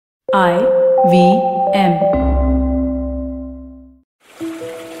IVM.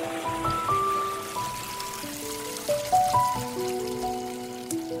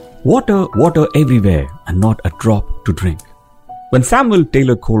 Water, water everywhere, and not a drop to drink. When Samuel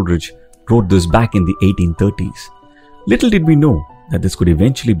Taylor Coleridge wrote this back in the 1830s, little did we know that this could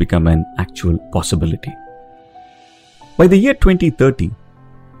eventually become an actual possibility. By the year 2030,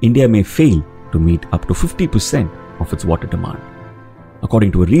 India may fail to meet up to 50% of its water demand.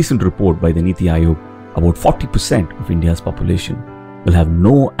 According to a recent report by the Niti Aayog, about 40% of India's population will have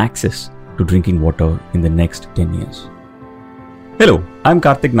no access to drinking water in the next 10 years. Hello, I'm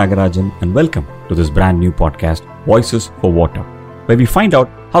Karthik Nagarajan and welcome to this brand new podcast, Voices for Water, where we find out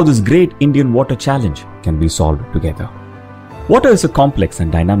how this great Indian water challenge can be solved together. Water is a complex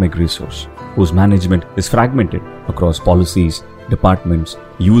and dynamic resource whose management is fragmented across policies, departments,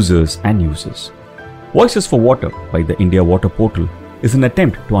 users and uses. Voices for Water by the India Water Portal is an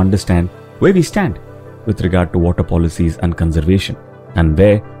attempt to understand where we stand with regard to water policies and conservation and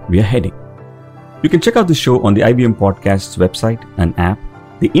where we are heading. You can check out the show on the IVM Podcast's website and app,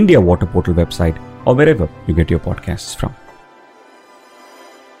 the India Water Portal website, or wherever you get your podcasts from.